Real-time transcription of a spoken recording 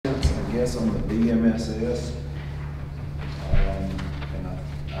guess, on the BMSS. And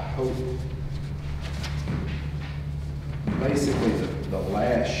I hope, basically the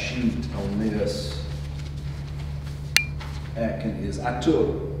last sheet on this, Atkin, is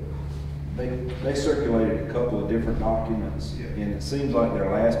they circulated a couple of different documents, and it seems like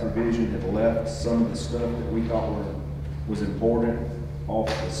their last revision had left some of the stuff that we thought was important off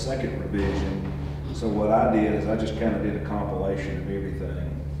the second revision. So what I did is I just kind of did a compilation of everything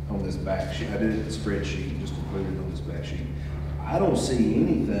on this back sheet. I did it in a spreadsheet, just included on this back sheet. I don't see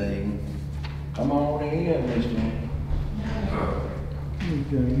anything. Come on in, Mr. Okay. Hey,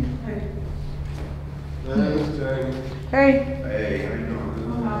 Jamie. Hey. Hey, how you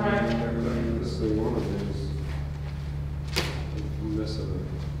doing? All right. Let's see, one of these. I'm missing it.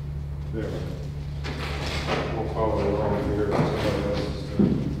 There. We'll follow it along here. Somebody else's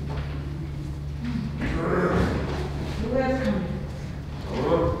doing. Who else coming?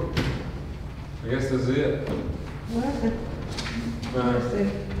 I guess that's it. What is it? Let's see.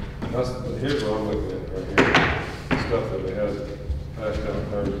 Here's what I'm looking at right here. Stuff that they had passed out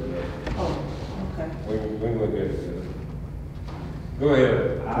Thursday. Oh, okay. We can look at it together. Go ahead.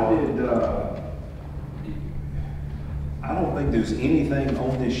 I don't think there's anything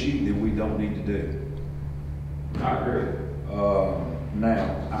on this sheet that we don't need to do. I agree.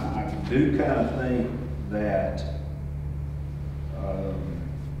 Now, I do kind of think that,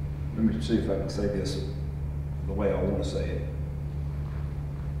 let me see if I can say this the way I want to say it.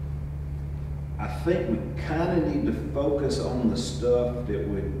 I think we kind of need to focus on the stuff that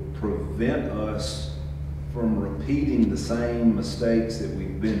would prevent us from repeating the same mistakes that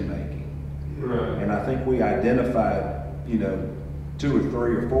we've been making. Right. And I think we identified, 2 or 3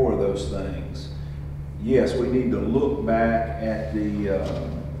 or 4 of those things. Yes, we need to look back at the,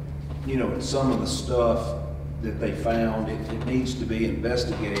 some of the stuff that they found. It needs to be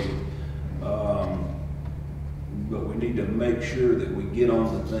investigated. But we need to make sure that we get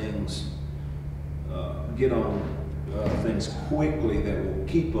on the things, things quickly that will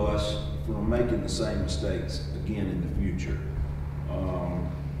keep us from making the same mistakes again in the future.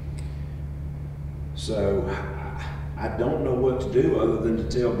 So I don't know what to do other than to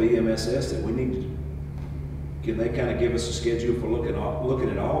tell BMSS that we need to, can they kind of give us a schedule for looking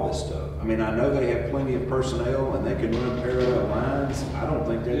at all this stuff? I mean, I know they have plenty of personnel and they can run parallel lines. I don't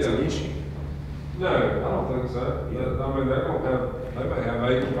think that's an issue. No, I don't think so. Yeah. I mean, they may have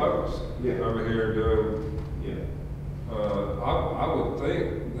 8 folks over here doing. I would think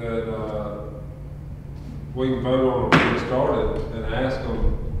that we can vote on them getting started and ask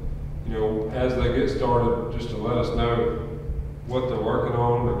them, as they get started, just to let us know what they're working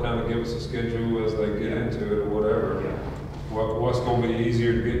on, or kind of give us a schedule as they get into it or whatever. Yeah. What's going to be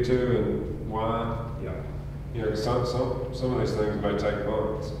easier to get to and why? Yeah. Some of these things may take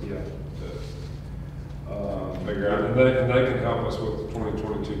months. Yeah. Figure out, and they can help us with the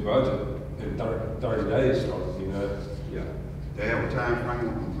 2022 budget in 30 days starting, Yeah. They have a time frame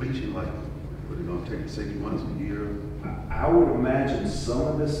of completion, like, what it gonna take 6 months, a year? I would imagine some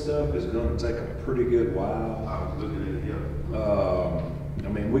of this stuff is going to take a pretty good while. I was looking at it, yeah. I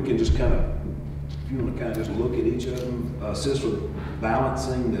mean, we can just kind of, if you want to kind of just look at each of them, assist with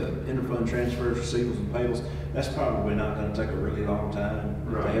balancing the interfund transfers, receivables, and payables. That's probably not going to take a really long time.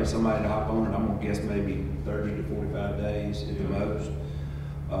 If they have somebody to hop on it, I'm going to guess maybe 30 to 45 days at the most.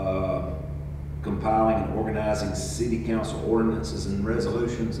 Compiling and organizing city council ordinances and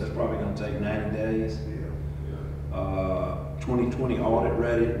resolutions, that's probably going to take 90 days. 2020 audit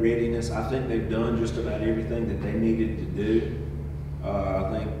readiness, I think they've done just about everything that they needed to do. I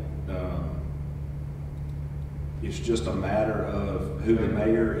think it's just a matter of who the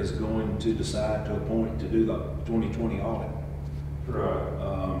mayor is going to decide to appoint to do the 2020 audit. Right.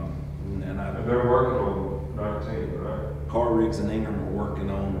 And they're working on 19, right? Car Riggs and Ingram are working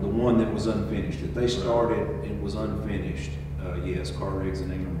on the one that was unfinished. If they started, it was unfinished. Yes, Car Riggs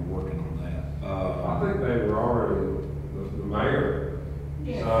and Ingram are working on that. I think they were already, the mayor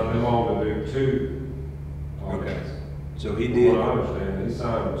signed them on to do 2 audits. Okay. So he From did. what I understand, he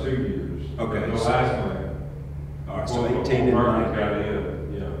signed 2 years. Okay, The so- last man. All right, so Before 18 and Murphy 19. got in,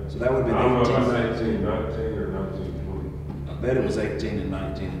 yeah. So that would have I don't know if been that's 18, 18, 19, or 19, I bet it was 18 and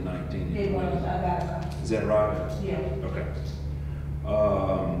 19 and 19 and 20. It was, I got it. Is that right? Yeah. Okay.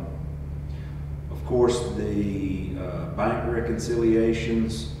 Of course, the bank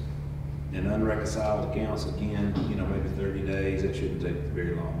reconciliations and unreconciled accounts, again, maybe 30 days, that shouldn't take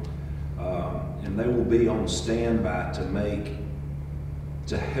very long. And they will be on standby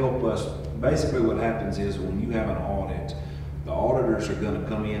to help us. Basically what happens is when you have an audit, the auditors are going to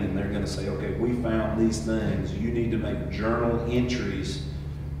come in and they're going to say, okay, we found these things. You need to make journal entries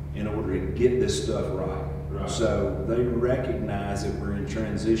in order get this stuff right. Right. So they recognize that we're in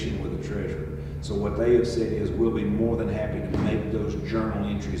transition with the treasurer. So what they have said is, we'll be more than happy to make those journal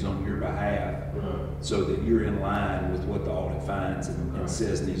entries on your behalf, Right. so that you're in line with what the audit finds and Right.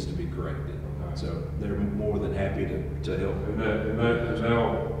 says needs to be corrected. Okay. So they're more than happy to help. And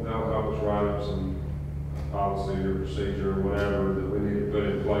that'll help us write up some policy or procedure or whatever that we need to put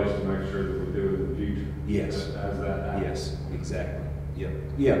in place to make sure that we do it in the future. Yes. As that happens. Yes, exactly. Yeah,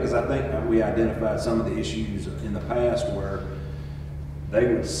 yeah, because I think we identified some of the issues in the past where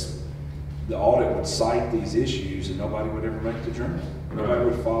the audit would cite these issues and nobody would ever make the journal. Nobody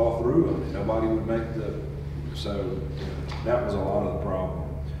would follow through on it. Nobody would make so that was a lot of the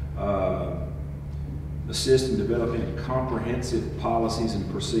problem. Assist in developing comprehensive policies and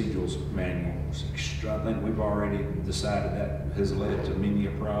procedures manuals. I think we've already decided that has led to many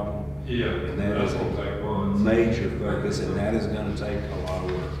a problem. Yeah, And that that's is gonna take months. major focus, and that is gonna take a lot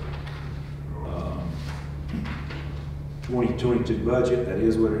of work. 2022 budget, that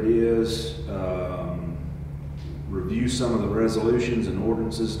is what it is. Review some of the resolutions and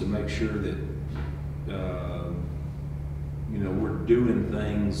ordinances to make sure that, we're doing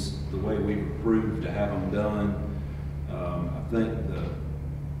things the way we've approved to have them done. I think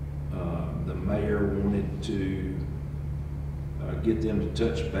the mayor wanted to get them to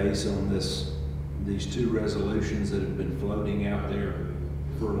touch base on these two resolutions that have been floating out there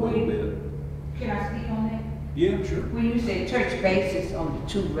for a little bit. Can I speak on that? Yeah, sure. When you say church basis on the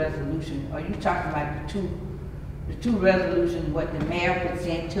two resolutions, are you talking about the two resolutions, what the mayor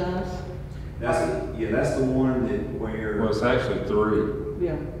present to us? That's the one that where. Well, it's actually 3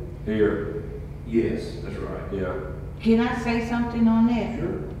 Yeah. here. Yes, that's right. Yeah. Can I say something on that?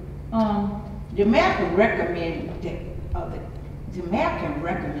 Sure. The mayor can recommend the mayor can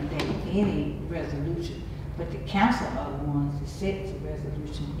recommend any resolution, but the council are the ones that set the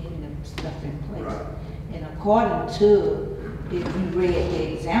resolution in the stuff in place. Right. And according to, if you read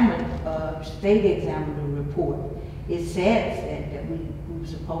the state examiner report, it says that we were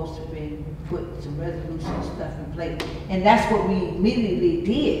supposed to put some resolution stuff in place. And that's what we immediately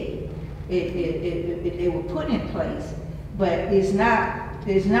did. They were put in place, but it's not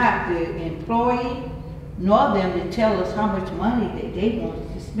the employee nor them to tell us how much money that they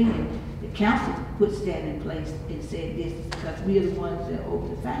wanted to spend. The council puts that in place and said this is because we are the ones that over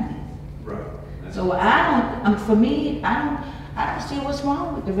the finance. Right. So for me, I don't see what's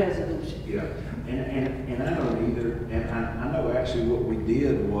wrong with the resolution. Yeah, and I don't either, and I know actually what we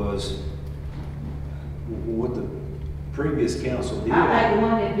did was, what the previous council did. I like the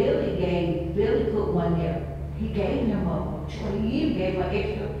one that Billy gave. Billy put one there. He gave him he even gave an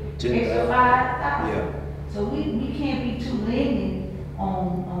extra $10,000. $5,000. Yeah. So we can't be too lenient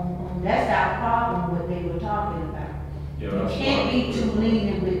on that's our problem, what they were talking about. Yeah, You that's can't why- be too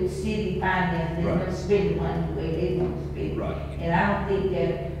lenient with city finance and Right. them spending money the way they want to spend. Right. And I don't think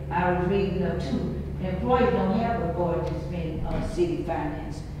that, I was reading up too, employees don't have authority to spend on city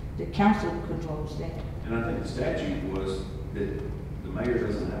finance. The council controls that. And I think the statute was that the mayor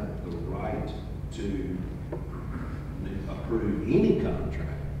doesn't have the right to approve any contract.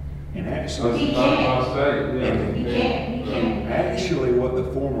 And actually. He That's can't. my state, yeah. And You can't. actually, what the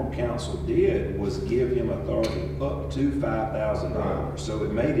former council did was give him authority up to $5,000. Right. So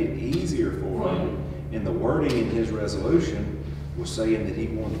it made it easier for him. And the wording in his resolution was saying that he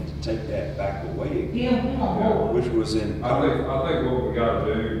wanted to take that back away again, He don't more. which was in. I think what we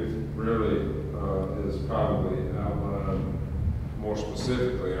gotta do really, is probably outline more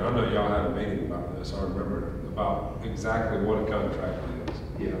specifically, and I know y'all had a meeting about this, I remember, about exactly what a contract is.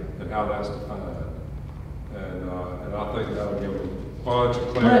 Yeah. And how that's defined. And I think that'll give a bunch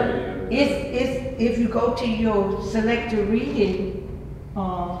of But clarity. And- if you go to your selective reading,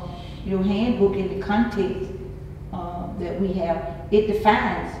 your handbook in the context, that we have, it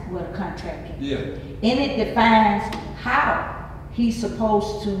defines what a contract is. Yeah, And it defines how he's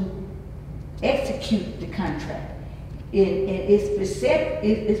supposed to execute the contract. It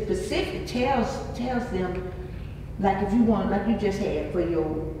specific tells them, like if you want, like you just had for you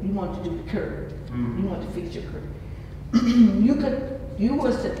want to do the curb, you want to fix your curb. you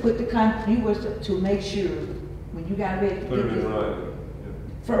was to make sure, when you got ready to put get it this in writing.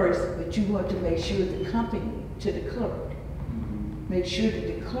 first, but you want to make sure the company, to the clerk, make sure that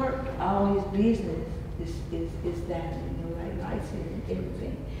the clerk, all his business is done, like license and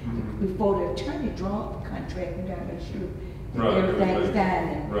everything. Before the attorney draw up the contract, you gotta make sure that Right, everything's everything.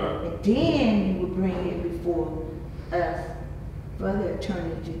 done. Right. And then you would bring it before us, for the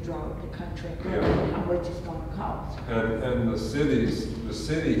attorney to draw up the contract, Yeah. how much it's gonna cost. And the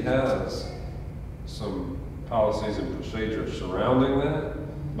city has some policies and procedures surrounding that,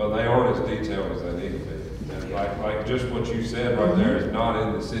 but they aren't aren't as detailed as they need to be. And like just what you said right there is not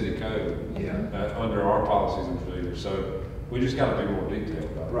in the city code. Yeah. Under our policies and procedures, so we just gotta be more detailed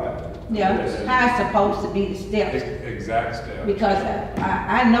about it. Right. Yeah, how it's supposed to be the steps. Exact steps. Because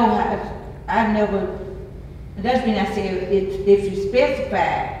I know how, I never, that's when I said, if you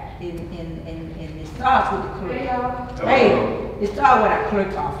specify and it starts with the clerk. Hey, it starts with our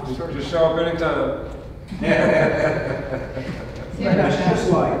clerk officer. Just show up anytime. It's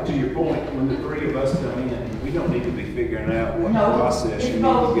just like, to your point, when the three of us come in, we don't need to be figuring out what No, process you it's need to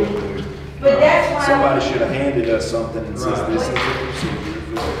go supposed through. But that's why. Somebody should have handed us something and says, Right. this is the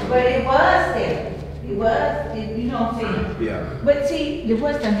procedure. But it was there. It was, you know what I'm saying? Yeah. But see,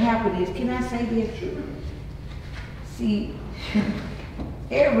 what's done happened is, can I say this? See,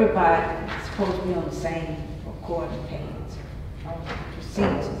 everybody's supposed to be on the same according page, on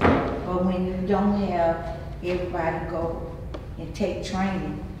procedures. But when you don't have everybody go and take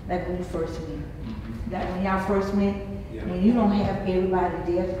training, like when you first went, like when y'all first went, Yeah. when you don't have everybody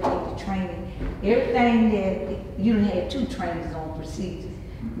there to take the training, everything that, you done had 2 trainings on procedures.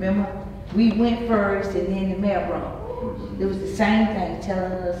 Remember? We went first and then the mayor brought. It was the same thing,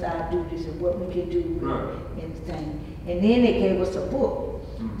 telling us our duties and what we can do Right. and thing. And then they gave us a book.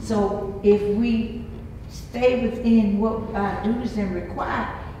 So if we stay within what our duties and require,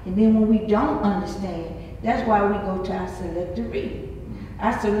 and then when we don't understand, that's why we go to our selective reading.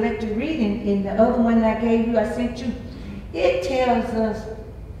 Our selective reading, in the other one that I gave you, I sent you, it tells us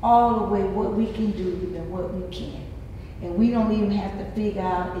all the way what we can do and what we can't. And we don't even have to figure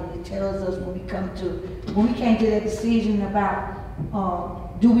out, and it tells us when we came to that decision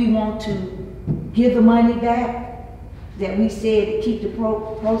about, do we want to give the money back that we said to keep the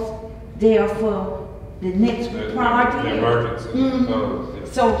there for the next priority? The emergency. Mhm. Yeah.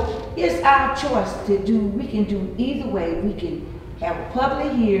 So it's our choice to do, we can do either way. We can have a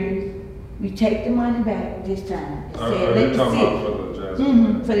public hearing, we take the money back this time. and say, Are let you the talking city- about for the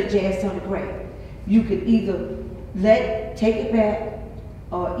jazz? For the jazz on the grave. You could either take it back,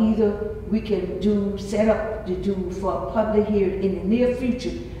 or either we can set up to do for a public hearing in the near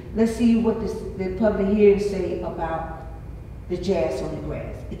future. Let's see what the public hearing say about the jazz on the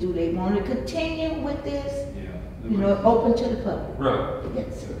grass. Do they want to continue with this? You know, open to the public. Right.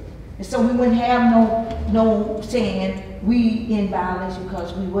 Yes. And so we wouldn't have no saying we in violation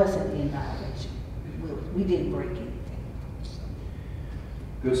because we wasn't in violation. We didn't break anything.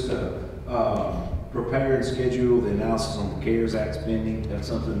 Good stuff. Prepare and schedule the analysis on the CARES Act spending. That's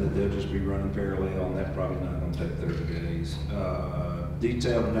something that they'll just be running parallel on. That's probably not gonna take 30 days.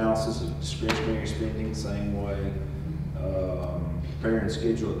 Detailed analysis of discretionary spending, same way. Prepare and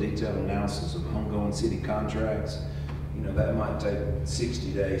schedule a detailed analysis of homegoing city contracts. You know, that might take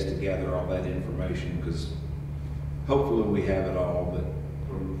 60 days to gather all that information, because hopefully we have it all, but,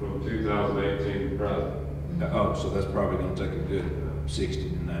 From 2018 to present. oh, so that's probably gonna take a good 60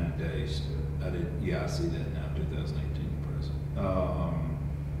 to 90 days. I see that now, 2018 present.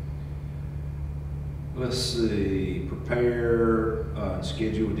 Let's see, prepare, and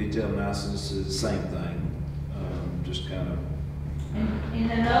schedule a detailed analysis is the same thing. Just kind of,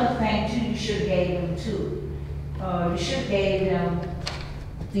 And another thing too, you should have gave them too. You should have gave them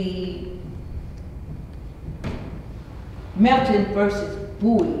the Melton versus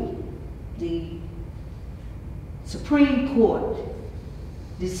Bowie, the Supreme Court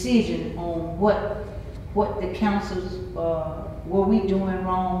decision on what the councils, were we doing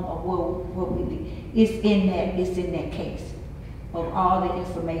wrong or what we did. It's in that case of all the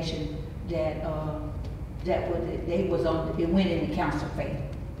information that, it went in the council favor.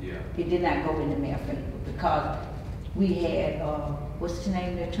 yeah. It did not go in the mayor favor because we had, what's his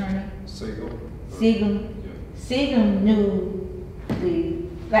name, the attorney? Siegel. Siegel. Yeah. Siegel knew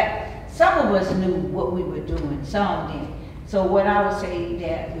some of us knew what we were doing, some didn't. So what I would say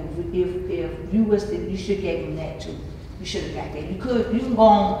that if you was to, you should give them that too. You should have got that. You can go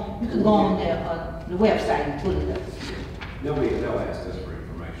on the website and pull it up. They'll ask us for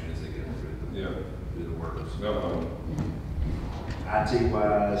information as they get Yeah. through the works. No, IT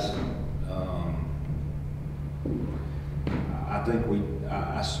wise, I think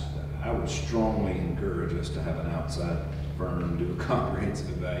I would strongly encourage us to have an outside firm do a comprehensive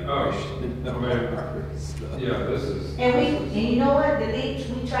evaluation. Oh, man. Stuff. yeah, this is. And you know what,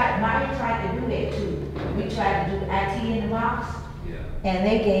 Mario tried to do that too. We tried to do IT in the box, Yeah. and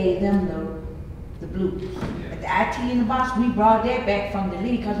they gave them the blue. Yeah. The IT in the box, we brought that back from the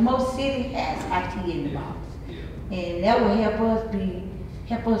league, because most city has IT in the box. Yeah. And that will help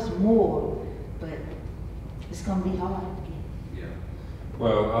us more, but it's gonna be hard to get. Yeah.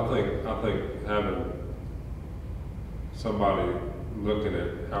 Well, I think having somebody looking at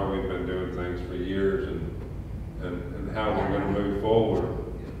how we've been doing things for years and how we're gonna move forward,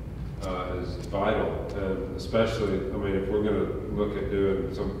 is vital. And especially, I mean, if we're gonna look at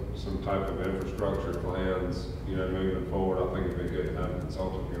doing some type of infrastructure plans, you know, moving forward, I think it'd be good to have a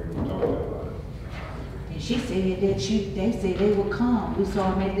consultant here to talk about it. And she said that they said they would come. We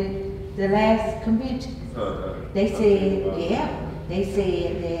saw them at the last convention. They said, yeah, they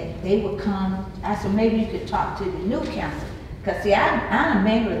said that they would come. I said, maybe you could talk to the new council. Cause see, I'm a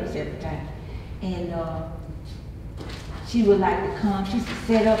member of every time. And, she would like to come. She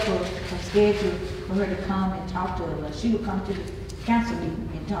set up a schedule for her to come and talk to us. She would come to the council meeting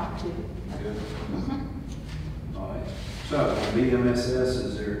and talk to us. All right. So, BMSS,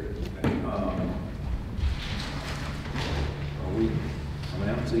 is there, are we, I mean,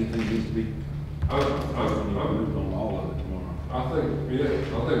 I don't see anything needs to be, moved on all of it tomorrow. I think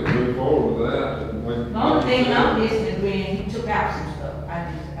we move forward with that. And The only thing I'm disagreeing, he took out some stuff. I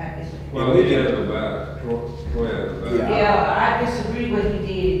disagree. well, he had the back. Go ahead. Yeah. Yeah, I disagree what he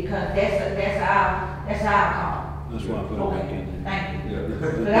did, because that's our call. That's why I put it back Okay, in there. thank you.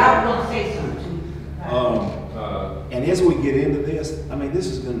 Yeah. But I was gonna say something to you. And as we get into this, I mean, this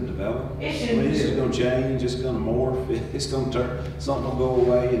is gonna develop. It should I mean, this be. is gonna change, it's gonna morph, it's gonna turn, something will go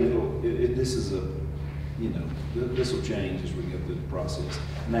away, and this is a, you know, this will change as we go through the process.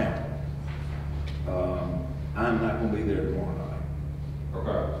 Now, I'm not gonna be there tomorrow night.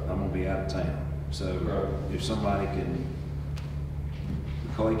 Okay. I'm gonna be out of town. So Okay. if somebody can,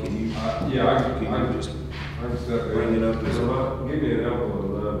 Clay, can you? Yeah, Can you just I can step in. bring it up as a Give me an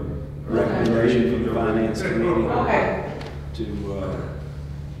elbow and recommendation from the finance committee? Okay. To,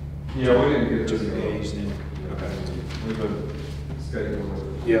 Yeah, we didn't get to this. engage them? Okay. We've been skating with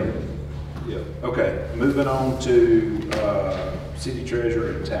it. Yeah, yeah. Okay, moving on to, city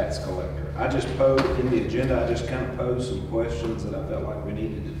treasurer and tax collector. I just posed, in the agenda, I just kind of posed some questions that I felt like we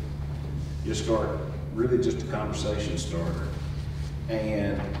needed to just start, really just a conversation starter.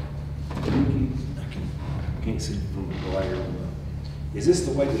 And I can't see from the glare on the, is this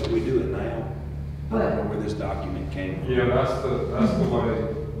the way that we do it now? I don't know where this document came from. Yeah, that's the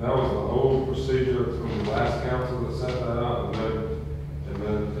way, that was the whole procedure from the last council that set that up, and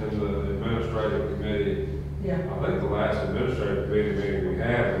then in the administrative committee. Yeah. I think the last administrative committee meeting we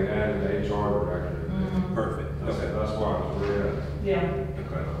had an HR director. Perfect, okay. That's why it was red. Yeah.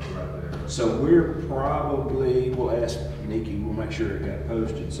 Okay. Right there. So we're probably, we'll ask Nikki, we'll make sure it got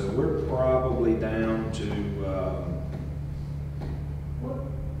posted, so we're probably down to,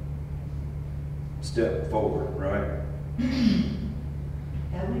 step forward, right?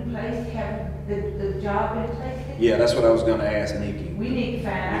 Have we have the job been placed? Yeah, that's what I was gonna ask Nikki. We need to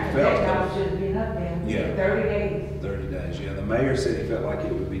find out, We if felt that job that. should have been up there. Yeah. 30 days. 30 days, yeah. The mayor said he felt like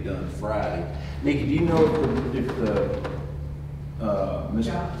it would be done Friday. Nikki, do you know if Miss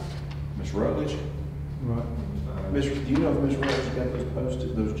Job. Rutledge? Right. Do you know if Miss Rutledge got those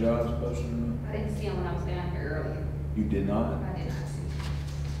posted, those jobs posted or not? I didn't see them when I was down here earlier. You did not? I did not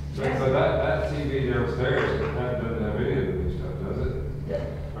see. So that TV downstairs, that doesn't have any of the new stuff, does it?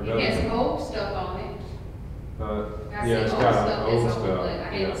 Or does It has it? old stuff on it. I Yeah, see it's old got stuff old that's on, stuff. but I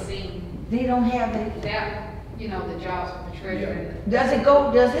hadn't Yeah. seen They don't have the, that, you know, the jobs for the treasurer. and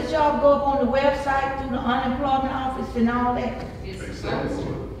does this job go up on the website through the unemployment office and all that? It's Exactly.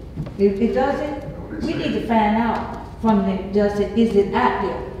 It doesn't? We need to find out from them, is it out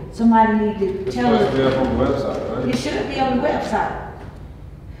there? Somebody need to It's tell supposed to be us. up on the website, right? It should be on the website.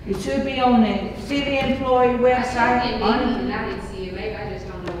 It should be on the city employee I website. seen it, and I didn't see it, maybe I just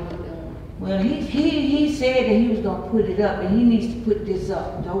don't know what I'm doing. Well, he said that he was gonna put it up, and he needs to put this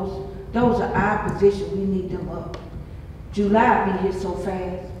up. Those are our positions, we need them up. July be here so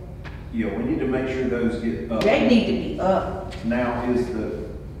fast. Yeah, we need to make sure those get up. They need to be up. Now,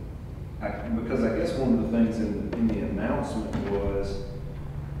 because I guess one of the things in the announcement was,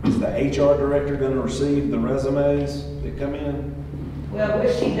 is the HR director gonna receive the resumes that come in? Well, what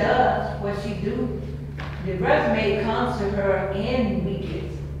she do, the resume comes to her in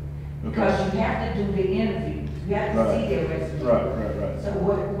weekends. Because you have to do the interview, you have to see their resume. Right. So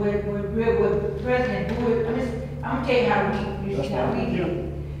what President Bowie, I'm gonna tell you how we did.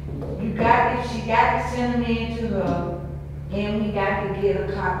 She got to send them in to her, and we got to get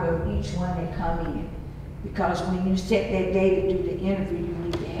a copy of each one that come in. Because when you set that day to do the interview, you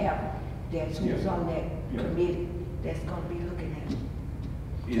need to have, that's who's on that committee that's gonna be looking at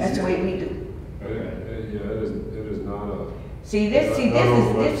it. That's the way we do. Yeah, it is not a. See, this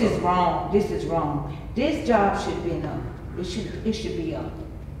is wrong, this is wrong. This job should have been up, it should be up.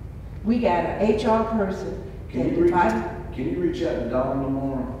 We got an HR person Can that you reach divided. out to Dawn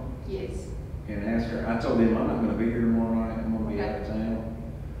tomorrow Yes. and ask her? I told him I'm not gonna be here tomorrow night, I'm gonna be out of town.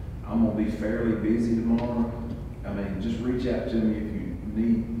 I'm gonna be fairly busy tomorrow. I mean, just reach out to me if you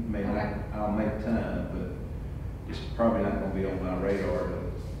need, maybe Okay. I'll make time, but it's probably not gonna be on my radar.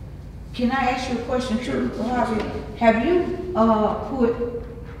 Can I ask you a question too? Sure. Harvey? Have you, put,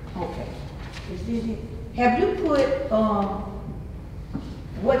 okay, is this it? Have you put,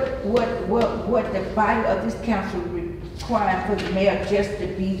 what the body of this council require for the mayor just to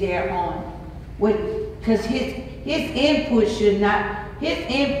be there on? What, cause his input should not,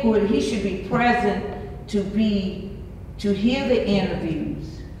 he should be present to hear the interviews.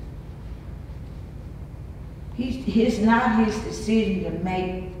 It's not his decision to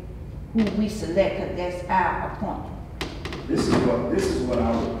make who we select, cause that's our appointment. This is what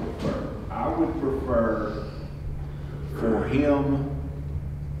I would prefer. I would prefer for him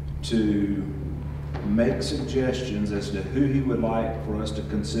to make suggestions as to who he would like for us to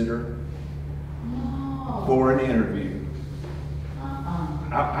consider No. for an interview. Uh-uh.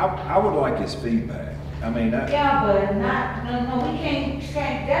 I would like his feedback. I mean, Yeah, but not, no, we can't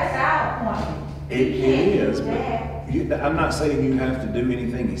change, that's our appointment. it We can't do is, that. but I'm not saying you have to do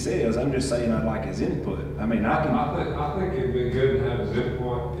anything he says. I'm just saying I'd like his input. I mean, I can. I think it'd be good to have his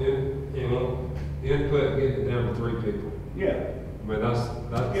input, getting down to 3 people. Yeah, I mean,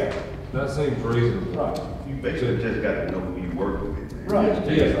 Yeah. that seems reasonable. right. You basically just got to know who you work with. man. Right.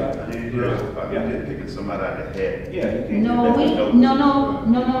 Yeah. I mean, you're just picking somebody out of the hat. Yeah, you can't. No, do that.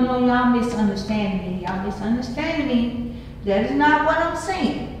 no, y'all misunderstanding me, y'all misunderstanding me. That is not what I'm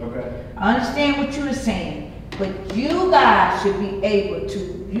saying. Okay. I understand what you are saying, but you guys should be able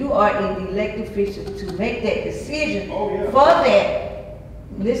to, you are an elected official to make that decision. Oh, yeah. For that.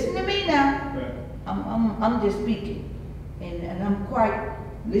 Listen to me now. Okay. I'm just speaking, and I'm quite,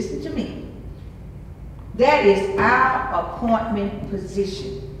 listen to me. That is our appointment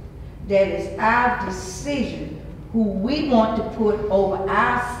position. That is our decision, who we want to put over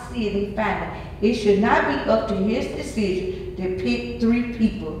our city family. It should not be up to his decision to pick 3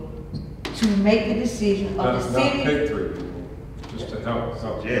 people to make the decision of Not the city. pick 3 people, just to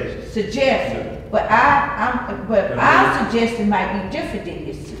help. Yes. Suggestion, but our suggestion might be different than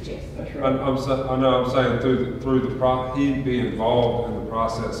his suggestion. That's I right. know, I'm saying he'd be involved in the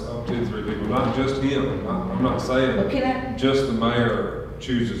process up to 3 people, not just him. I'm not But saying can just the mayor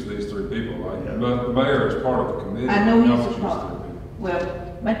chooses these 3 people, like, Yeah. the mayor is part of the committee. I know Y'all he's choose a part. 3 people.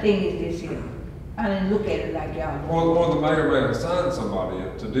 Well, my thing is this here, I didn't look at it like y'all. Or the mayor may assign somebody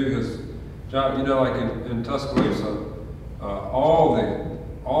to do his job, you know, like in Tuscaloosa, all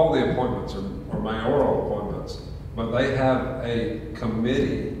the appointments are mayoral appointments, but they have a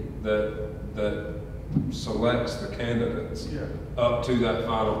committee that selects the candidates Yeah. up to that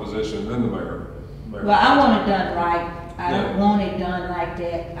final position, then the mayor. Well, I want it done right. I don't Yeah. want it done like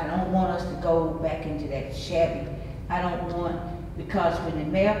that. I don't want us to go back into that shabby. I don't want, because when the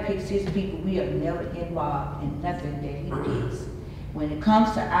mayor picks his people, we are never involved in nothing that he picks. When it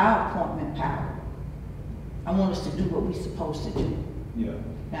comes to our appointment power, I want us to do what we're supposed to do. Yeah.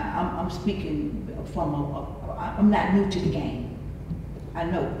 Now, I'm speaking from I'm not new to the game. I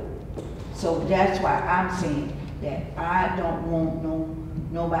know. So that's why I'm saying that I don't want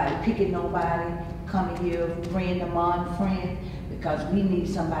nobody picking nobody, coming here, friend among friends, because we need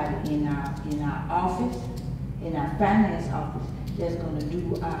somebody in our office, in our finance office, that's gonna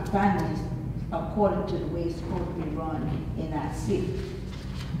do our finance according to the way it's supposed to be run in our city.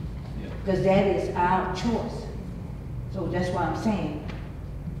 Because that is our choice. So that's why I'm saying,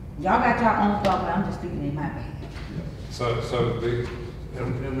 y'all got your own thought, but I'm just speaking in my opinion. So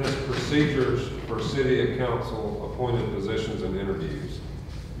in this procedures for city and council appointed positions and interviews,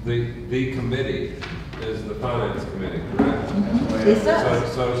 the committee is the finance committee, correct? It's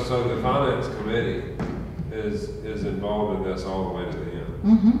us. So the finance committee is involved in this all the way to the end.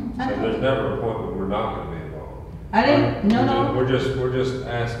 Mm-hmm. So there's never a point when we're not gonna be involved. I didn't, no. We're just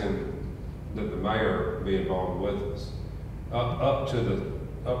asking that the mayor be involved with us, up to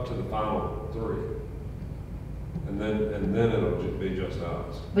the final 3. And then it'll be just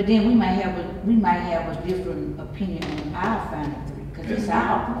us. But then we might have a different opinion on our final 3, because it's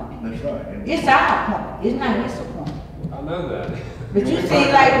our appointment. That's right. It's our appointment, it's not his appointment. I know that. But you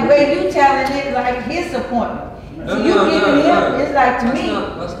see, like, the way you telling it, like his appointment. So you No, giving him, it's like to me,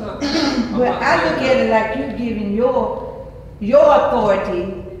 That's not. but I look at it like you giving your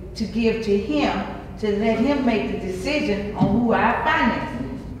authority to give to him, to let him make the decision on who I finance.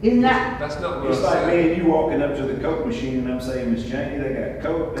 It's not, That's not what It's I like said. me and you walking up to the Coke machine and I'm saying, Miss Janie, they got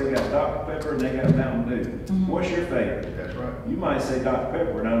Coke, they got Dr. Pepper, and they got Mountain Dew. What's your favorite? That's right. You might say Dr.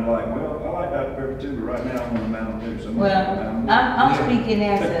 Pepper, and I'm like, well, I like Dr. Pepper too, but right now I'm on the Mountain Dew, so I'm gonna well, go Mountain Dew. I'm speaking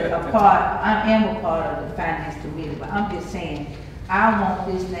as a part, I am a part of the finance committee, but I'm just saying, I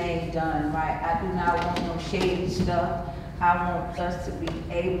want this thing done right. I do not want no shady stuff. I want us to be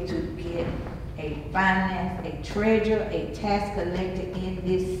able to get a finance, a treasurer, a tax collector in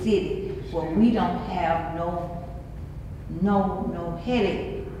this city where we don't have no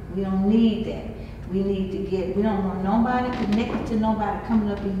headache. We don't need that. We need to get, we don't want nobody connected to nobody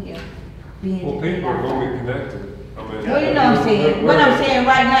coming up in here being. Well, people are gonna be connected. I mean. Well, you know what I'm saying? What I'm saying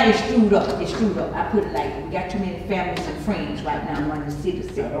right now is screwed up. It's screwed up. I put it like, we got too many families and friends right now running the city.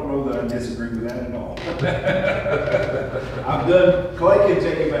 I don't know that I disagree with that at all. I've done, Clay can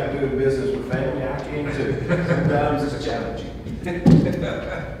take you about doing business with family, I can too. Sometimes it's challenging.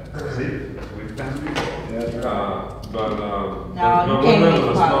 See, we found it. That's right. But No, we you can't live make in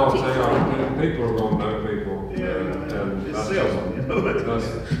a small politics. town, and people are gonna know people. Yeah, and it's that's Selma, you know. that's,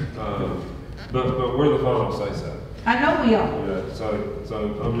 but we're the final say so. I know we are. Yeah, so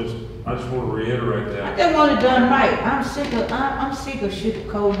I just want to reiterate I that. just want it done right. I'm sick of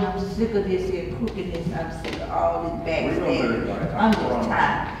sugarcoating, I'm sick of this here crookedness, I'm sick of all this We're gonna do it right. backstabbing. I'm just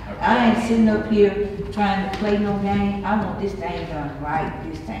tired. I ain't sitting up here trying to play no game. I want this thing done right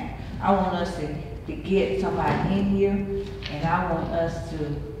this time. I want us to get somebody in here, and I want us to,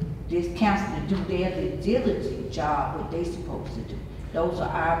 this council to do their diligent job, what they supposed to do. Those are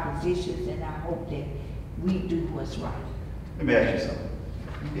our positions, and I hope that we do what's right. Let me ask you something.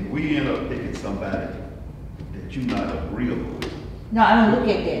 If we end up picking somebody that you're not agreeable with, No, I don't look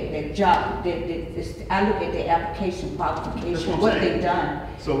at that job, I look at the application qualification, That's what I'm what saying. they've done.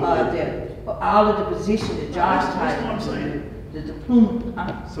 So, All of the position, the job That's what I'm title, saying. the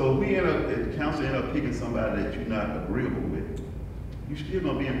diploma. So if the council end up picking somebody that you're not agreeable with, you still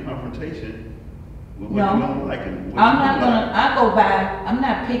gonna be in confrontation with what No. you don't like and what I'm you not do gonna, like. I go by, I'm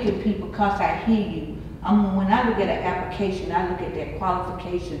not picking people cause I hear you. When I look at an application, I look at their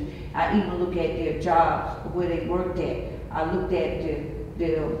qualification, I even look at their jobs, where they worked at. I looked at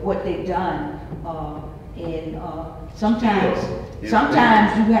what they done, and sometimes you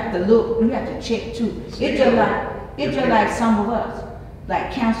have to look, you have to check too. It's just like some of us,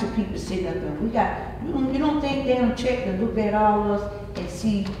 like council people sitting up and you don't think they don't check and look at all of us and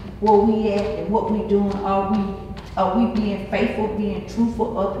see where we at and what we doing? Are we being faithful, being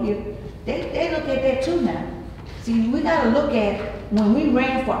truthful up here? They look at that too now. See, we gotta look at when we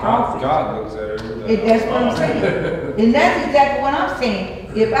ran for office. God looks at everything. That's what I'm saying. And that's exactly what I'm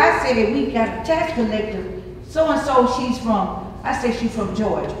saying. If I say that we got a tax collector, so-and-so, I say she's from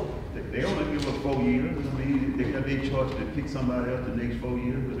Georgia. They only give us 4 years. I mean, they got their choice to pick somebody else the next 4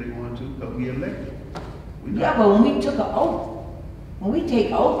 years if they want to, because we elected. Yeah, but when we took an oath, when we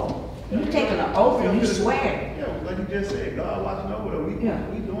take oath, you taking an oath and you swear. Yeah, like you just said, God watching over us. We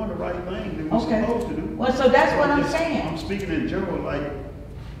doing the right thing that we're Okay. supposed to do. Well, so that's what I'm I'm saying. speaking in general, like,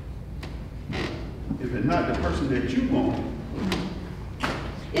 if it's not the person that you want,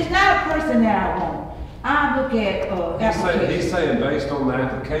 It's not a person that I want. I look at, applications. He's saying based on the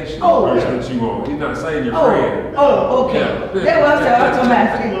application, the Oh, person yeah. that you want. He's not saying your friend. Okay. Yeah. That was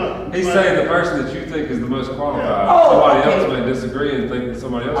automatic. He's saying the person that you think is the most qualified. Oh, Somebody okay. else may disagree and think that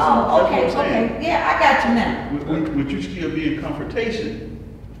somebody else is. Oh, okay, That's what I'm saying. okay. Yeah, I got you now. would you still be in confrontation?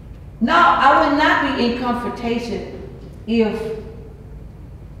 No, I would not be in confrontation if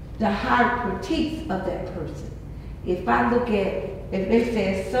the high critiques of that person. If I look at, if they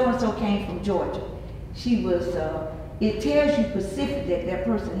say so-and-so came from Georgia, she was, it tells you specific that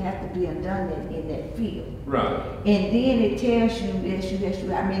person has to be done in that field. Right. And then it tells you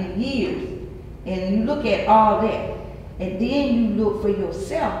how many years, and you look at all that, and then you look for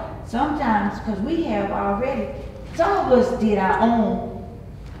yourself. Sometimes, because we have already, some of us did our own,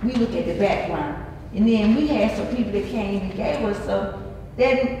 we look at the background, and then we had some people that came and gave us some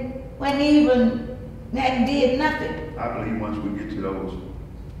that hadn't did nothing. I believe once we get to those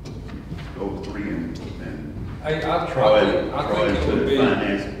three and Hey, I Troy think it to would the be.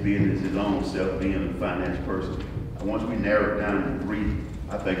 finance, being his own self, being a finance person. And once we narrow it down to 3,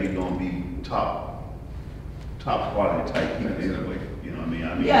 I think it's gonna be top quality type people anyway. You know what I mean?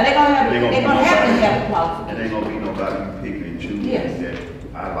 Yeah, they're gonna have to have the It qualification. ain't gonna be nobody you picking and choosing Yes. that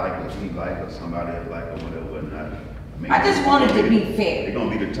I like or he like or somebody else like or whatever. And I just want it to be fair. They're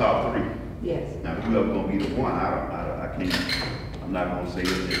gonna be the top 3. Yes. Now, whoever gonna be the one, I can't, I'm not gonna say it,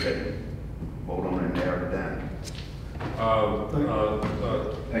 just vote on it and narrow it down.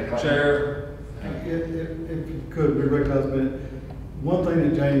 Chair. If you could be recognized, but one thing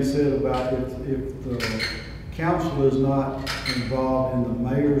that Janie said about if the council is not involved in the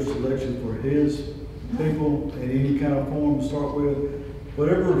mayor's selection for his people in any kind of form to start with,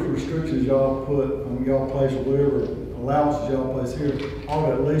 whatever restrictions y'all put on y'all place or whatever allowances y'all place here ought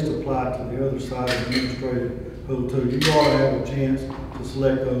to at least apply to the other side of the administrative opposed to, you ought to have a chance to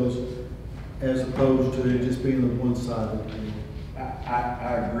select those as opposed to it just being a one-sided thing.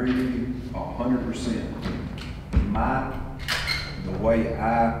 I agree with you 100%.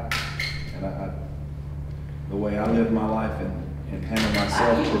 The way I live my life and handle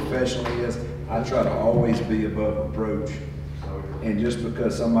myself professionally is, I try to always be above reproach. And just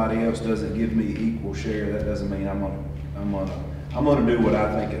because somebody else doesn't give me equal share, that doesn't mean I'm gonna do what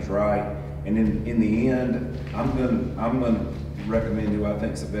I think is right. And in the end, I'm gonna recommend who I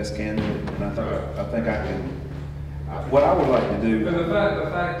think is the best candidate, and I think I can. What I would like to do. And the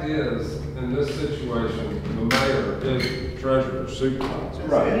fact is, in this situation, the mayor is treasurer supervisor.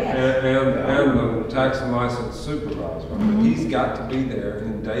 Right. And the tax and license supervisor. But he's got to be there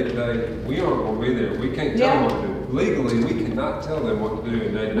in day-to-day. We aren't gonna be there. We can't tell them what to do. Legally, we cannot tell them what to do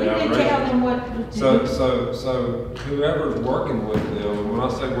in day-to-day We can operations. tell them what to do. So whoever's working with them, and when I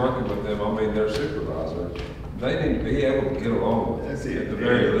say working with them, I mean their supervisor, they need to be able to get along with That's it it. at the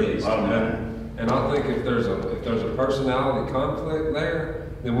very least. Bottom line. And I think if there's a personality conflict there,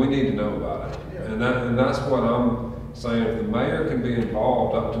 then we need to know about it. And that's what I'm saying. If the mayor can be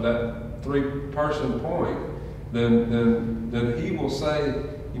involved up to that 3-person point, then he will say,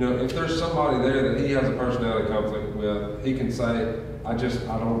 you know, if there's somebody there that he has a personality conflict with, he can say, I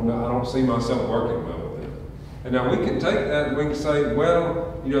don't know, I don't see myself working well with them. And now we can take that and we can say,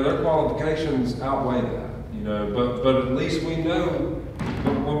 well, you know, their qualifications outweigh that, you know, but at least we know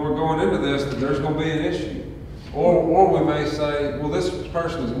when we're going into this that there's going to be an issue. Or we may say, well, this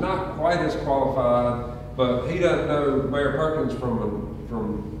person is not quite as qualified, but he doesn't know Mayor Perkins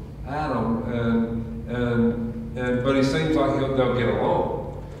from Adam, but he seems like they'll get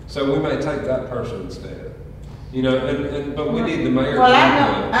along. So we may take that person instead. You know, but we need the mayor Well, to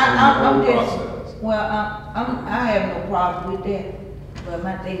I'm in the whole just, process. well, I have no problem with that, but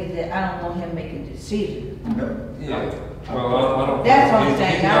my thing is that I don't want him making decisions. Yeah. Well, I don't. That's what I'm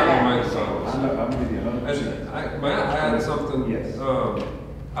saying. He's not gonna make sense. I'm with you 100%. And may I add something? Yes.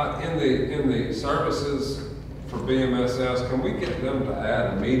 In the services for BMSS, can we get them to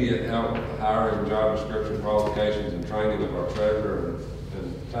add immediate help with the hiring, job description, qualifications, and training of our treasurer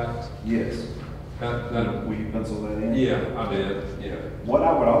and tax? Yes. Will you pencil that in? Yeah, I did, yeah. What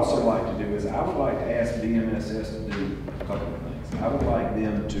I would also like to do is, I would like to ask BMSS to do a couple of things. I would like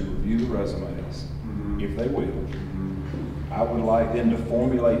them to review the resumes, if they will. I would like them to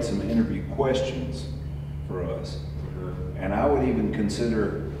formulate some interview questions for us. And I would even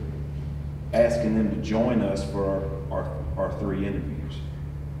consider asking them to join us for our 3 interviews.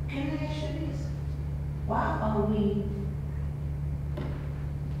 Can I ask you this? Why are we,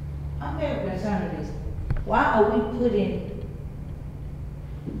 I'm very concerned with this. Why are we putting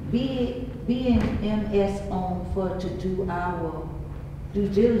BMS on to do our due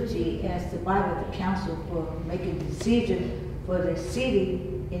diligence as the body of the council for making decisions for the city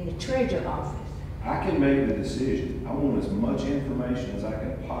in the treasurer office? I can make the decision. I want as much information as I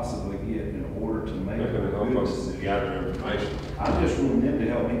can possibly get in order to make a They're gonna good help us decision. gather information. I just want them to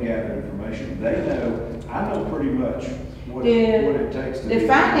help me gather information. They know, I know pretty much what it takes to The be.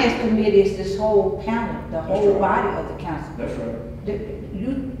 finance committee is this whole panel, the That's whole right. body of the council. That's right.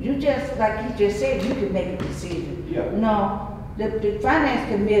 You just, like you just said, you can make a decision. Yeah. No, the finance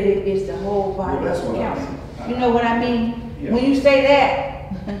committee is the whole body Well, that's of the what I council. mean. You know what I mean? Yeah. When you say that,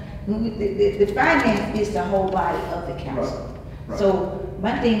 the finance is the whole body of the council. Right. So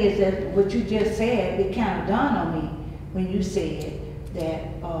my thing is that what you just said, it kind of dawned on me when you said that,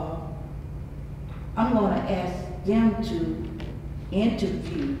 I'm gonna ask them to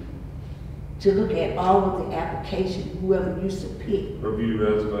interview, to look at all of the applications, whoever you submit. Review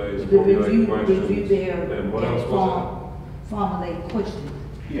resumes, Review formulate questions. review their, And what else was formulate questions.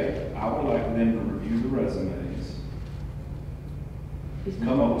 Yeah, I would like them to review the resumes,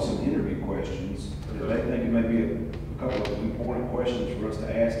 come up with some interview questions that they think it may be a couple of important questions for us to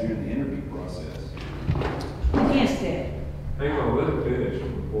ask during the interview process. Against that. Hang on, let it finish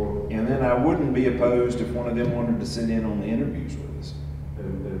before, And then I wouldn't be opposed if one of them wanted to sit in on the interviews with us.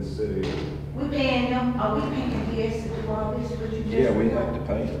 and see. We paying them, are we paying DS to do all this, what you just? Yeah, we said? have to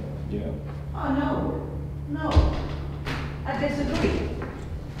pay them, yeah. Oh, no. I disagree.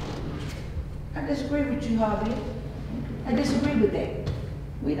 I disagree with you, Harvey. I disagree with that.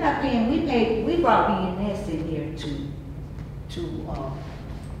 We're not paying, we brought BNS in here to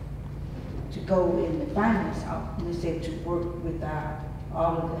go in the finance office. We said to work with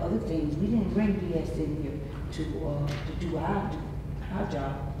all of the other things. We didn't bring BS in here to do our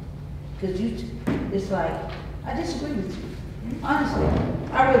job. Cause it's like, I disagree with you. Honestly,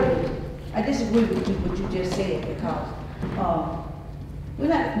 I really do. I disagree with you, what you just said, because, we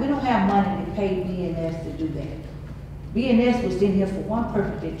don't have money to to pay BNS to do that. BNS was in here for one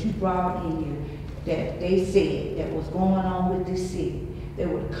purpose that you brought in here, that they said that was going on with this city. They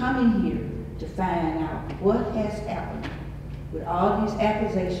would come in here to find out what has happened with all these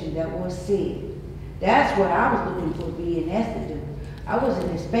accusations that were said. That's what I was looking for BNS to do. I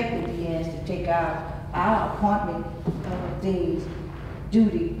wasn't expecting BNS to take our appointment things,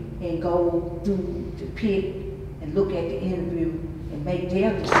 duty, and go through the pit and look at the interview and make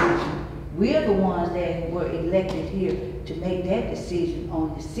their decision. We're the ones that were elected here to make that decision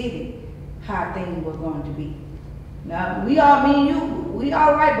on the city, how things were going to be. Now, me and you, we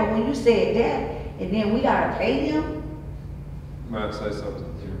all right, but when you said that, and then we gotta pay them? May I say something?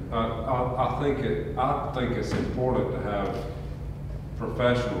 I think it's important to have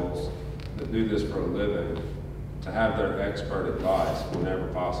professionals that do this for a living, to have their expert advice whenever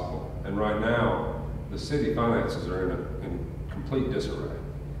possible. And right now, the city finances are in complete disarray.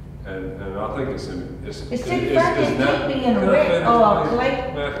 And I think it's city finances can't be in a wreck,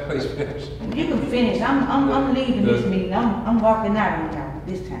 Clay. May I please finish? You can finish. I'm leaving this meeting. I'm walking out on y'all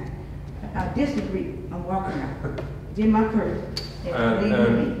this time. I disagree. I'm walking out. Give my courage.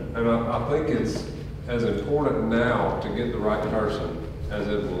 And I think it's as important now to get the right person as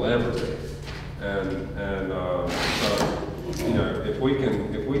it will ever be. So, you know, if we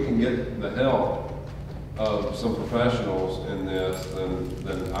can get the help of some professionals in this,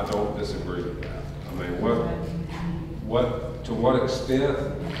 then I don't disagree with that. I mean, to what extent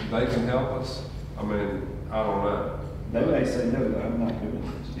they can help us, I mean, I don't know. They may say, no, I'm not doing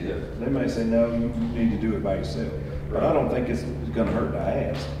this. Yeah. They may say, no, you need to do it by yourself. But I don't think it's gonna hurt to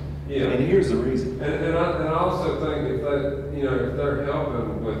ask. Yeah. And here's the reason. And I also think if they, you know, if they're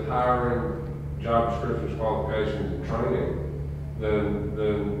helping with hiring, job descriptions, qualifications, and training,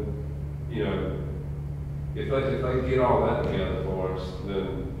 then you know, if they get all that together for us,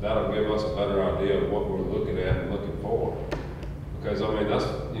 then that'll give us a better idea of what we're looking at and looking for. Because I mean, that's,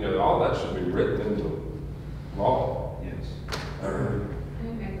 you know, all that should be written into law. Yes. Can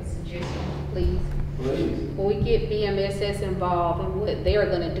we make a suggestion, please? Please. When we get BMSS involved, and what they're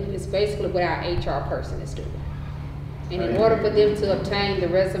gonna do is basically what our HR person is doing. And in order for them to obtain the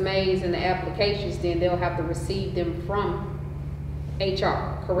resumes and the applications, then they'll have to receive them from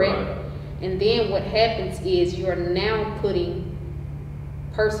HR, correct? Right. And then what happens is you're now putting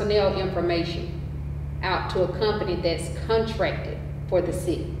personnel information out to a company that's contracted for the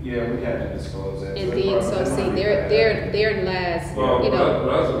city. Yeah, we had to disclose that. And then, so see, therein lies, Well, you know.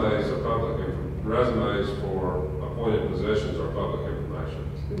 resumes are resumes for appointed positions are public information.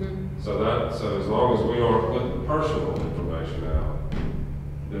 Mhm. So as long as we aren't putting personal information out,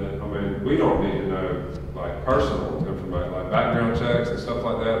 then, I mean, we don't need to know like personal information, like background checks and stuff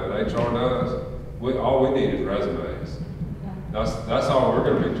like that HR does. All we need is resumes. That's all we're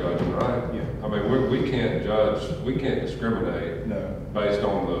gonna be judging, right? Yeah. I mean, we can't judge, we can't discriminate No. based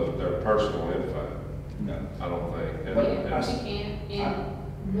on their personal info, No. I don't think. And- But Yeah, and- we can,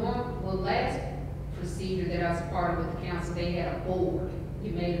 and last procedure that I was a part of with the council, they had a board.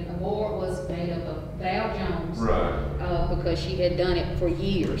 A board was made up of Val Jones. Right. Because she had done it for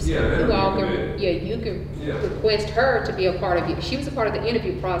years. Yeah, You all interview can, committee. you can Yeah. request her to be a part of it. She was a part of the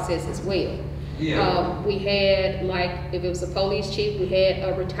interview process as well. Yeah. We had, like, if it was a police chief, we had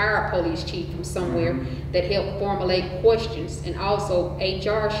a retired police chief from somewhere Mm-hmm. that helped formulate questions. And also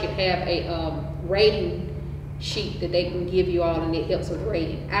HR should have a, rating sheet that they can give you all, and it helps with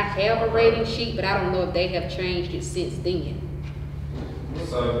rating. I have a rating sheet, but I don't know if they have changed it since then.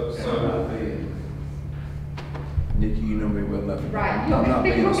 So, Nikki, you know me well enough. Right. I'm not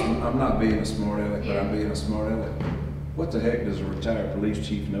being a smart aleck, but I'm being a smart aleck. What the heck does a retired police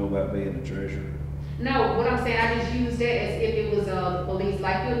chief know about being a treasurer? No, what I'm saying, I just use that as if it was a police,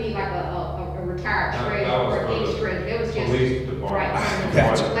 like you'll need like a retired That treasurer was or for the ex-treasurer. That was just. police department. Right.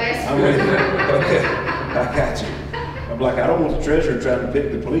 Gotcha. Last- I'm with you. Okay, I got you. I'm like, I don't want the treasurer trying to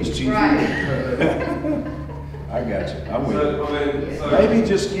pick the police chief. Right. I got you. I'm with you. so, I mean,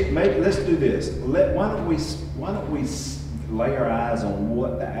 so. Maybe let's do this. Why don't we lay our eyes on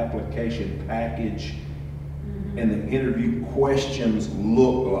what the application package and the interview questions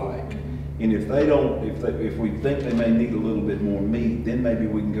look like? And if they don't, if we think they may need a little bit more meat, then maybe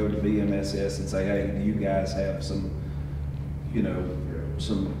we can go to BMSS and say, hey, do you guys have some, you know,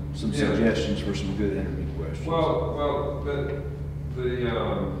 some Yeah. suggestions for some good interview questions? Well,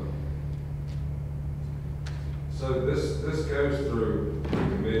 so this goes through the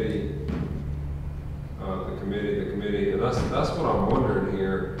committee, and that's what I'm wondering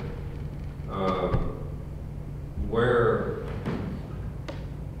here, where,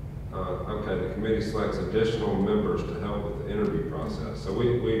 okay, the committee selects additional members to help with the interview process. So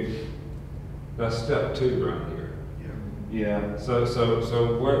That's step 2 right here. Yeah,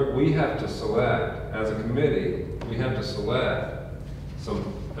 So we have to select, as a committee, we have to select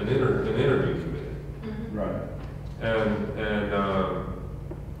an interview committee. right.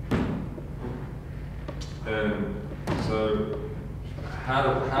 And so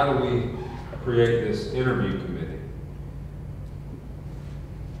how do we create this interview committee?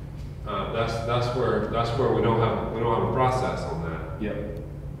 That's where we don't have a process on that. Yep.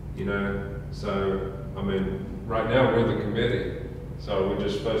 You know, so I mean, right now we're the committee, so we're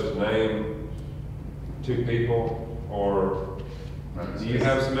just supposed to name 2 people, or do you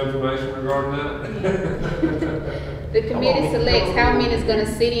have some information regarding that? The committee selects how many is gonna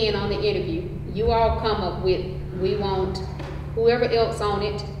sit in on the interview. You all come up with, we want whoever else on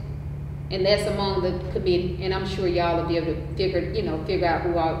it, and that's among the committee, and I'm sure y'all will be able to figure out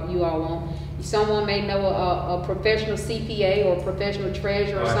who you all want. Someone may know a professional CPA or a professional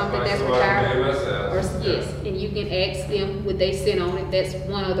treasurer or something Like that's somebody retired. from MSS. Or, yes, and you can ask them, would they sit on it? That's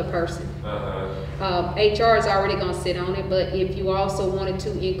one other person. Uh-huh. HR is already gonna sit on it, but if you also wanted to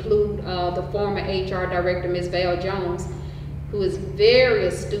include, the former HR director, Ms. Val Jones, who is very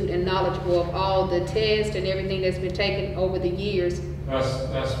astute and knowledgeable of all the tests and everything that's been taken over the years.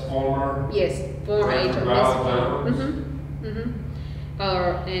 That's former. Yes, former Director HR. Val Jones.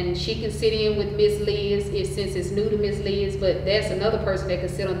 And she can sit in with Miss Liz, since it's new to Miss Liz, but that's another person that can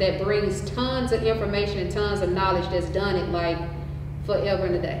sit on, that brings tons of information and tons of knowledge, that's done it like forever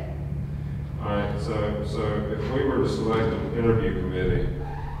and a day. All right, so if we were to select an interview committee,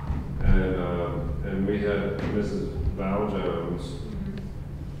 and we had Mrs. Val Jones,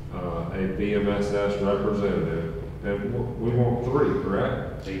 a BMSS representative, and we want 3,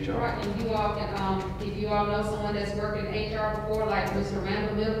 correct? HR. Right, and you all can, if you all know someone that's worked in HR before, like Mr.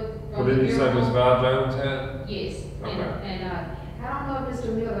 Randall Miller. What did you say Ms. Val Jones had? Yes, Okay. and I don't know if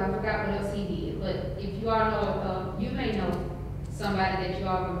Mr. Miller, I forgot what else he did, but if you all know, you may know somebody that you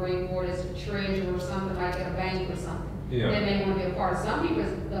all can bring forward as a treasurer or something like at a bank or something. Yeah. That may want to be a part. Some people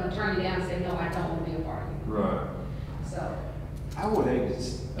is gonna turn you down and say, no, I don't want to be a part of it. Right. So, I would hate to,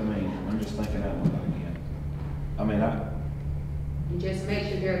 I'm just thinking out loud again. I mean, and just make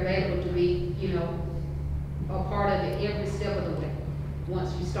sure they're available to be, a part of it every step of the way.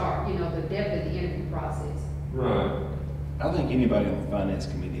 Once you start, definitely the interview process. Right. I think anybody on the finance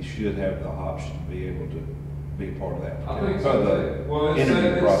committee should have the option to be able to be a part of that. I think so. The Well, it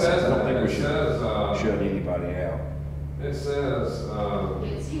interview says process. I don't that. think we It should says, shut anybody out. It says,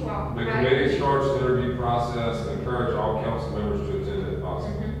 It's you all. the committee starts the interview process and encourage all council members to attend if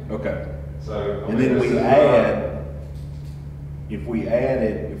possible. Okay. So. I And mean, then this we is, add, if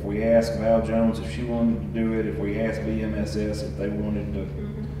we ask Val Jones if she wanted to do it, if we ask BMSS if they wanted to,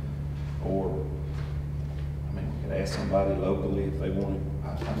 or, we could ask somebody locally if they wanted, I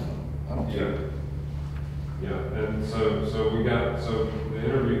don't know, I don't Yeah. care. Yeah, and so the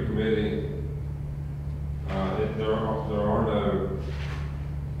interview committee, there are no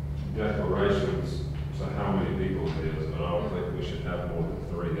declarations to how many people it is, but I don't think we should have more than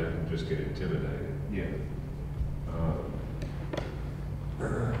 3. That can just get intimidating. Yeah.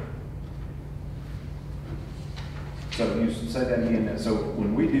 So you say that again, so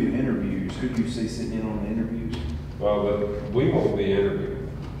when we do interviews, who do you see sitting in on the interviews? Well, we won't be interviewed.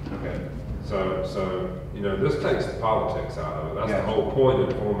 Okay. So, this takes the politics out of it. That's the Gotcha. whole point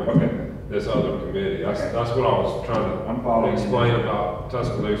of forming Okay. this other committee. That's Okay. what I was trying I'm following to you. explain about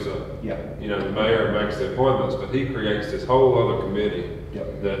Tuscaloosa. Yeah. The mayor makes the appointments, but he creates this whole other committee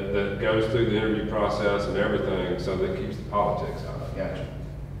Yep. that goes through the interview process and everything, so that keeps the politics out of it. Gotcha.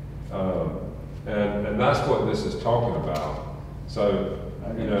 And that's what this is talking about. So,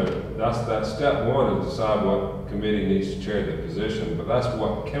 that's step 1, is decide what committee needs to chair the position, but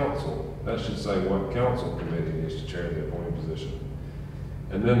that should say what council committee needs to chair the appointed position.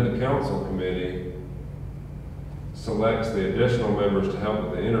 And then the council committee selects the additional members to help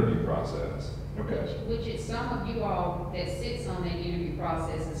with the interview process. Okay. Which is some of you all that sits on that interview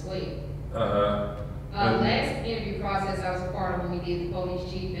process as well. Uh-huh. Last interview process I was a part of when we did the police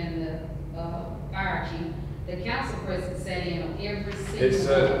chief and the, fire chief, the council president sat in on every single. It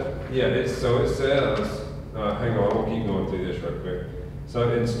said, it says, hang on, I'll keep going through this real quick.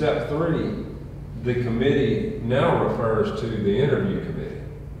 So in step 3, the committee now refers to the interview committee.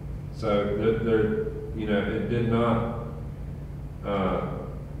 So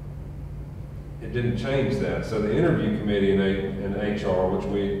it didn't change that. So the interview committee in HR,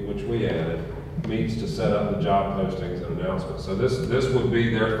 which we added, meets to set up the job postings and announcements. So this would be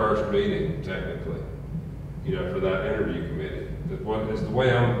their first meeting technically, for that interview committee. It's the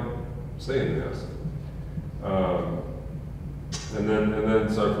way I'm seeing this. And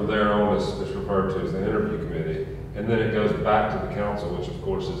then, so from there on, it's referred to as the interview committee. And then it goes back to the council, which of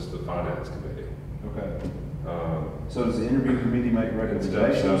course is the finance committee. Okay. So does the interview committee make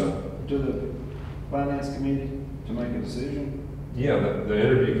recommendations to the finance committee to make a decision? Yeah, the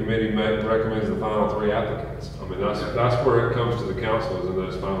interview committee recommends the final 3 applicants. I mean, that's where it comes to the council, is in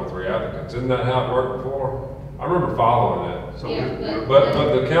those final 3 applicants. Isn't that how it worked before? I remember following it. So Yeah, but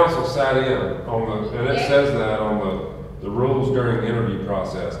the council sat in on the, and it says that on the rules during the interview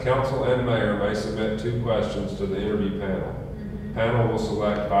process. Council and mayor may submit 2 questions to the interview panel. Panel will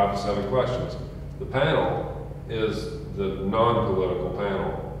select 5 to 7 questions. The panel is the non-political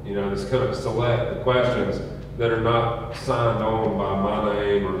panel. You know, it's going to select the questions that are not signed on by my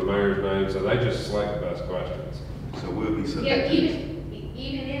name or the mayor's name, so they just select the best questions. So we'll be Yeah, selecting.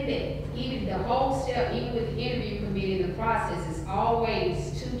 even the whole step, even with the interview committee in the process, is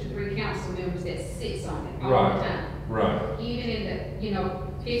always 2 to 3 council members that sits on it all the time. Right. Even in the,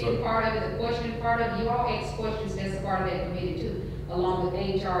 picking part of it, the questioning part of it, you all ask questions that's a part of that committee too, along with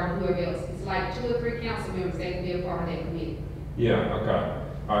HR and whoever else. It's like 2 or 3 council members that can be a part of that committee. Yeah, okay.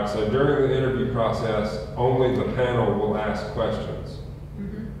 All right, so during the interview process, only the panel will ask questions.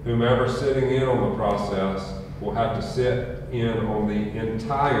 Whomever sitting in on the process will have to sit in on the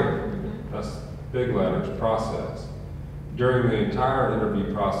entire, that's big letters, process. During the entire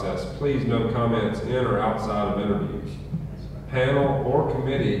interview process, please no comments in or outside of interviews. Panel or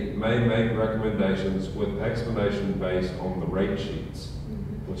committee may make recommendations with explanation based on the rate sheets,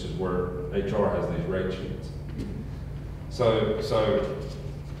 which is where HR has these rate sheets. So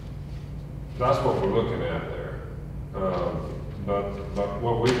that's what we're looking at there. But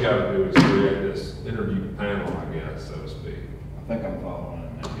what we've got to do is create this interview panel, I guess, so to speak. I think I'm following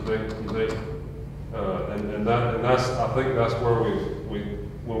it now. You think, and that's, I think that's where when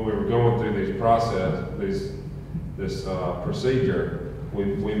we were going through these this procedure,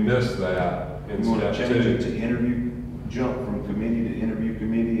 we missed that in You want to step change it 2. to interview, jump from committee to interview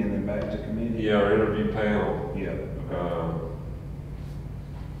committee and then back to committee? Yeah, our interview panel. Yeah.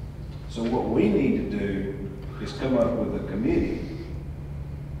 So what we need to do is come up with a committee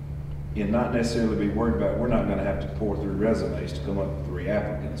and not necessarily be worried about, we're not gonna have to pour through resumes to come up with 3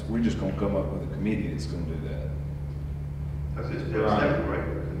 applicants. We're just gonna come up with a committee that's gonna do that. That's just step 7, right?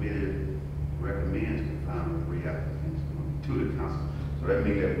 The committee recommends the final 3 applicants to the council. So that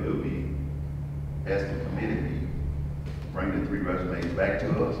means that we'll be asking the committee to bring the 3 resumes back to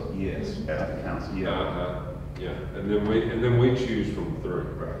us. Yes. As the council. Yeah, and then we choose from 3.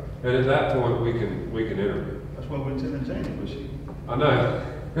 Right. And at that point, we can interview. That's what we're telling Jamie, but I know.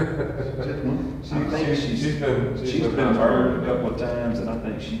 I think she's been burned a couple of times, and I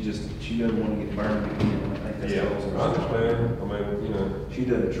think she doesn't want to get burned again. I think that's Yeah, also. I understand. I mean, She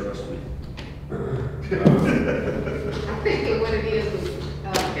doesn't trust me. I think that what it is with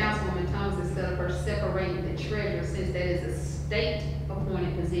Councilwoman Thomas, instead of her separating the treasurer, since that is a state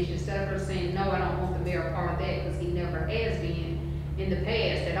appointed position, instead of her saying, no, I don't want the mayor a part of that, because he never has been in the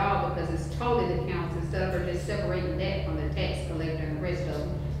past at all, because it's totally the council, instead of her just separating that from the tax collector and the rest of them.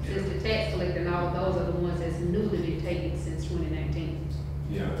 Since the tax collector and all of those are the ones that's newly been taken since 2019.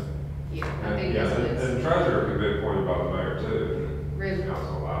 yeah. Yeah, I think that's what it's. And treasurer can be appointed by the mayor too. Really?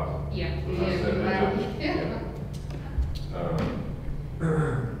 Council allows it. Yeah, I yeah, said they yeah. do. Yeah.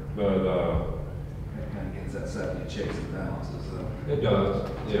 But, That kind of gets that side checks and balances, it does,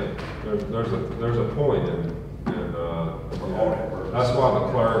 yeah. There's a point in audit that's why the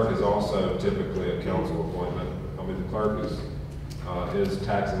clerk is also typically a council appointment. I mean, the clerk is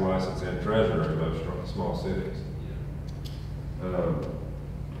tax and license and treasurer in most small cities. Let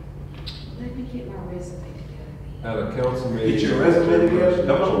me get my resume together. At a council meeting. Get your resume together?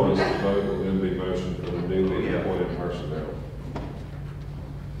 Come on. Choice vote will then be motion for the newly appointed personnel.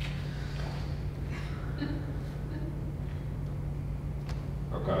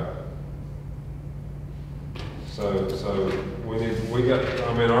 Okay. So we got, I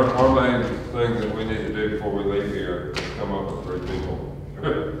mean, our main thing that we need to do before we leave here is come up with 3 people.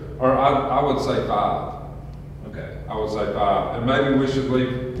 Or I would say 5. Okay. I would say 5, and maybe we should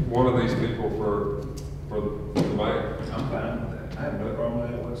leave one of these people for the mayor. I'm fine with that. I have no problem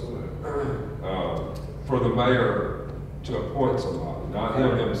with that whatsoever. For the mayor to appoint somebody, not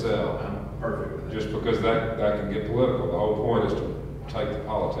him himself, I'm perfect with that. just because that can get political. The whole point is to take the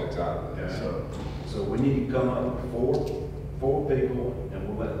politics out of it. So we need to come up with four people, and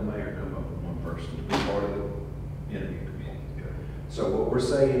we'll let the mayor come up with 1 person to be part of the interview committee. So what we're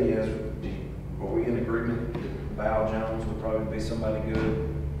saying is, are we in agreement that Val Jones would probably be somebody good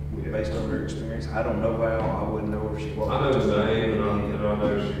based on her experience? I don't know Val, I wouldn't know if she was. I know the name, and I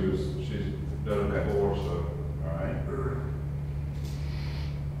know she's done it before, so. All right.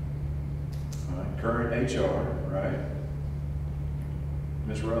 current HR, right?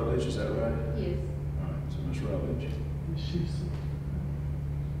 Ms. Rutledge, is that right? Yes. All right, so Ms. Rutledge.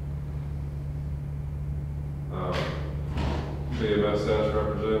 BMSS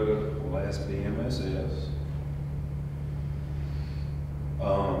representative. We'll ask BMSS.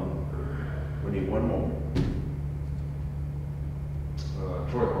 We need one more.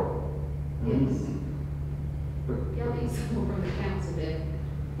 Troy Hart. Yes. Y'all need someone from the council then.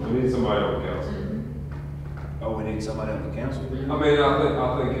 We need somebody on the council. Oh, we need somebody on the council? I mean,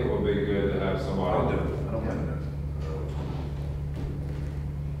 I think it would be good to have somebody. I'll do it. I don't mind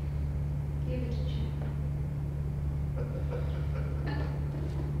Give it to Chad.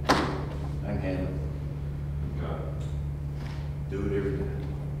 I can handle it. Okay. Do it every day.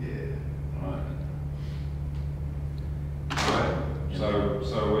 Yeah. All right. Right,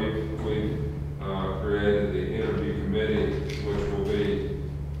 so we've created the interview committee, which will be,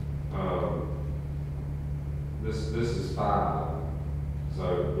 this is 5. So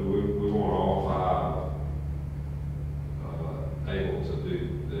we want all 5 able to do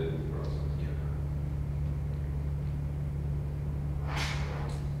the interview process.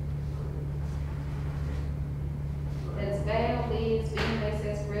 That's Val, Liz,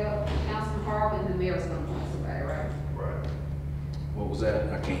 BMSS rep, Councilman Harvey, and the mayor's gonna appoint somebody, right? Right. What was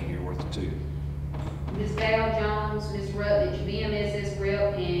that? I can't hear worth the two. Ms. Val Jones, Ms. Rutledge, BMSS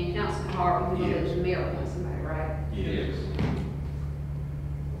rep, and Councilman Harvey, we're gonna let the mayor appoint somebody, right? Yes.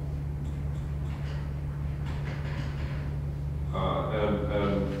 And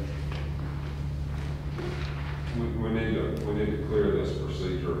we need to clear this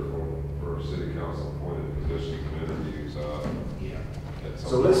procedure for city council appointed positions and interviews. Yeah. at some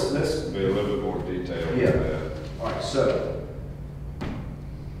So let's- point. let's- Be a little bit more detailed. Yeah. than that. All right, so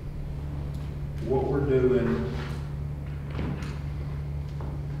what we're doing,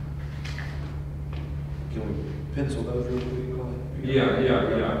 can we pencil those real quick, Clay? Yeah.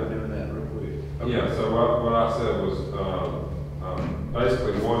 We're doing that real quick. Okay. Yeah, so what I said was,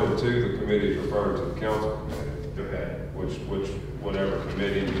 basically 1 and 2, the committee's referring to the council committee. Okay. Which, whatever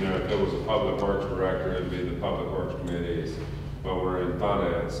committee, you know, if it was a public works director, it'd be the public works committees. But we're in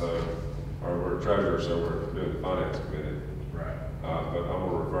finance, so, or we're treasurer, so we're doing the finance committee. Right. But I'm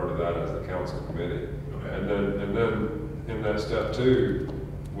gonna refer to that as the council committee. Okay. And then in that step 2,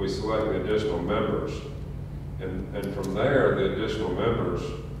 we select the additional members. And from there, the additional members,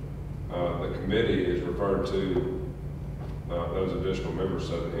 the committee is referred to, those additional members,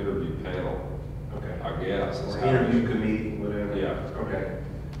 so the interview panel, Okay. I guess. is Or how- interview committee, whatever. Yeah. Okay.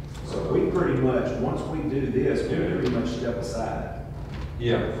 So we pretty much, once we do this, we Yeah. pretty much step aside.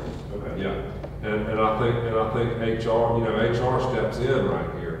 Yeah, Okay. yeah. And I think HR, you know, HR steps in right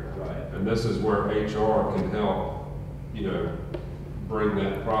here. Right. And this is where HR can help, you know, bring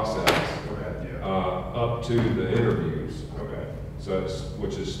that process, Okay. up to the interviews. Okay. So it's,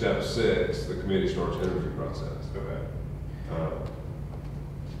 which is step 6, the committee starts interview process. Okay.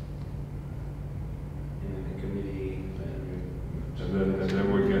 And the committee, And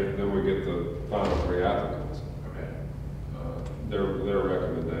then we get the final 3 applicants, okay. their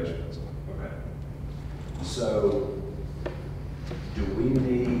recommendations. Okay. So, do we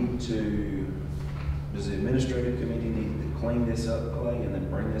need to, does the administrative committee need to clean this up, Clay, and then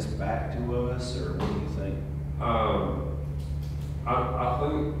bring this back to us, or what do you think?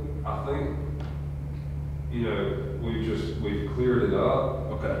 I think, you know, we've cleared it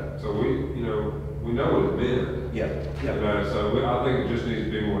up. Okay. So we know what it meant. Yeah, You know, so I think it just needs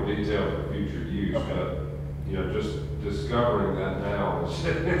to be more detailed for future use. Okay. But, you know, just discovering that now is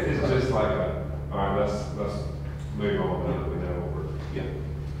it's just like all right, let's move on now. We know what we're. Yeah.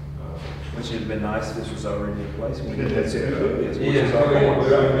 Uh, Which would have been nice if this was already in place. We could have said, "Look, this," which Yeah, is our we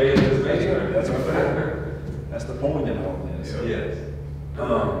point. already made this meeting. That's our point. That's the point in all this. Yes.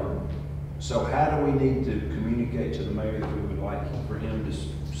 So how do we need to communicate to the mayor that we would like for him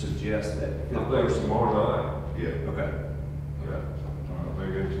to suggest that? I think it's tomorrow night. Yeah. Okay. Yeah.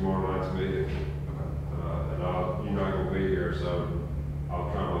 Maybe in tomorrow night's meeting. And you're not gonna be here, so I'll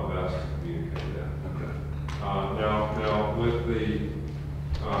try my best to communicate that. Okay. Now with the,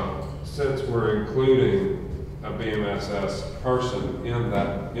 since we're including a BMSS person in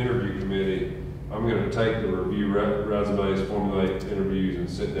that interview committee, I'm gonna take the review resumes, formulate interviews, and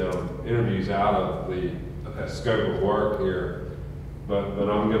sit down interviews out of the scope of work here. But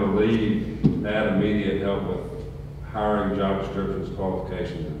I'm gonna leave, add immediate help with hiring, job descriptions,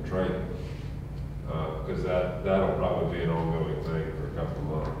 qualifications, and training. Because that'll probably be an ongoing thing for a couple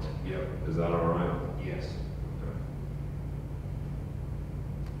of months. Yep. Is that all right? Yes.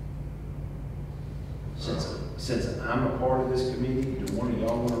 since I'm a part of this committee, do one of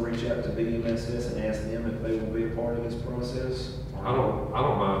y'all want to reach out to BMSS and ask them if they will be a part of this process? I don't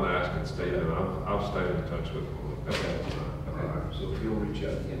mind asking Stephen, I've stayed in touch with him. Okay. Okay, so if you'll reach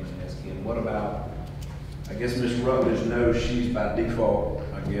out to him and ask him, what about, I guess Ms. Rutledge knows she's by default,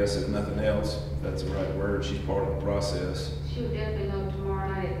 I guess, if nothing else, if that's the right word, she's part of the process. She'll definitely know tomorrow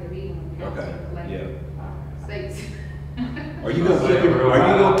night at the meeting. Okay, yeah. States. Are you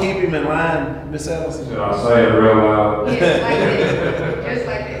gonna keep him in line, Miss Allison? Should I say it real loud? Yes, like that, just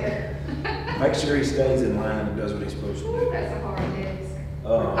like that. Make sure he stays in line and does what he's supposed to Ooh, do. that's a hard task.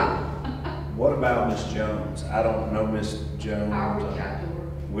 What about Miss Jones? I don't know Miss Jones. I'll reach out to her.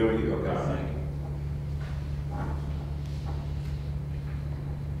 Will you? Okay, thank you.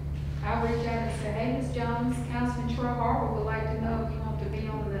 I'll reach out and say, hey, Ms. Jones, Councilman Troy Harper would like to know if you want to be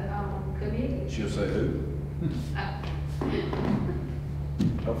on the, committee. She'll say who?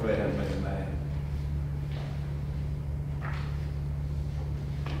 Hopefully I haven't made him mad.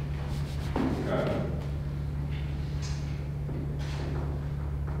 Okay.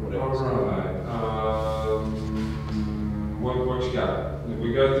 What All else? right, what you got? Did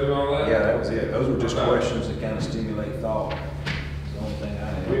we go through all that? Yeah, that was it. Those were just Okay. questions that kind of stimulate thought. It's the only thing I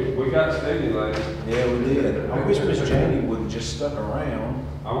had. We got stimulated. Yeah, we did. I wish Miss Janie would have just stuck around.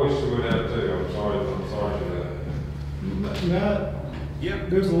 I wish she would have too, I'm sorry for that. Now, Yep.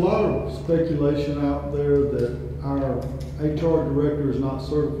 there's a lot of speculation out there that our HR director is not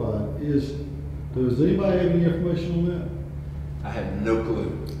certified. Does anybody have any information on that? I had no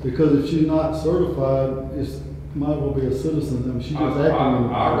clue. Because if she's not certified, might as well be a citizen. I mean, she just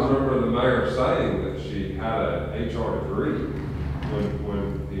acting. I remember the mayor saying that she had an HR degree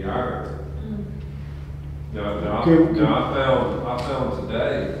when he hired her. I found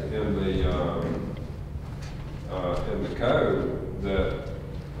today in the code that,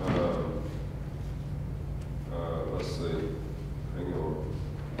 let's see, hang on.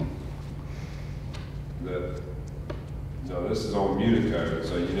 No, this is on Unicode,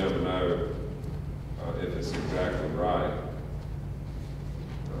 so you never know if it's exactly right.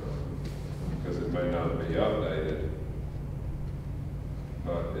 Because it may not be updated.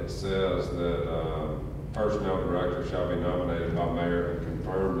 But it says that personnel director shall be nominated by mayor and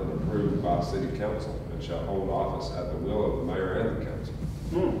confirmed and approved by city council and shall hold office at the will of the mayor and the council.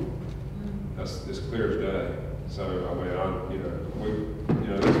 That's as clear as day. So, I mean,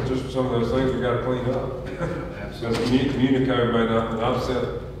 it's just some of those things we gotta clean up. Because Unicode may not, and I've sent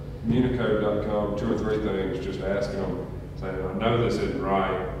Unicode.com 2 or 3 things, just asking them, saying, I know this isn't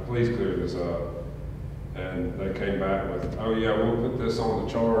right, please clear this up. And they came back with, oh yeah, we'll put this on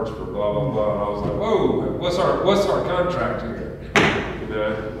the charge for blah, blah, blah. And I was like, whoa, what's our contract here?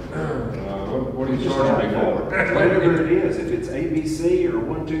 What are you charging me for? Whatever it is, if it's ABC or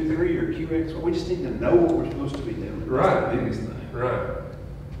 1, 2, 3 or QX, we just need to know what we're supposed to be doing. Right. That's the biggest thing. Right.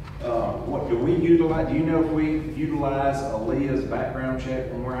 What do we utilize? Do you know if we utilize Aaliyah's background check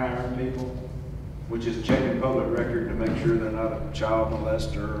when we're hiring people? Which is checking public record to make sure they're not a child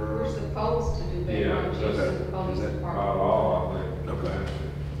molester? We're supposed to do background checks okay. with the police Is that By department. law, I think. Okay.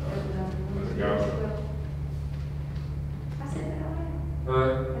 Let's go. I said that all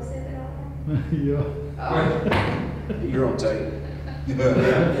right. I said that all right. Yeah. Oh, You're on tape.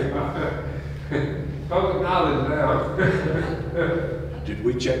 Public knowledge now. Did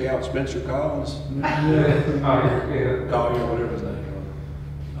we check out Spencer Collins? Yeah. Collier, whatever his name was.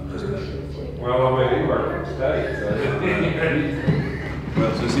 I'm just making sure. Well, I mean, he worked for the state, so.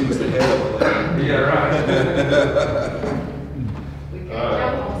 Well, since he was the head of it. Yeah, right. we can't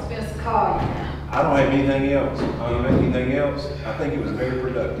jump on Spencer Collier. I don't have anything else. Do you have anything else? I think it was very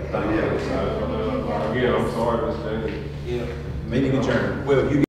productive. Thank you. Again, I'm sorry, Mr. Davis. Yeah. Meeting adjourned. Well, you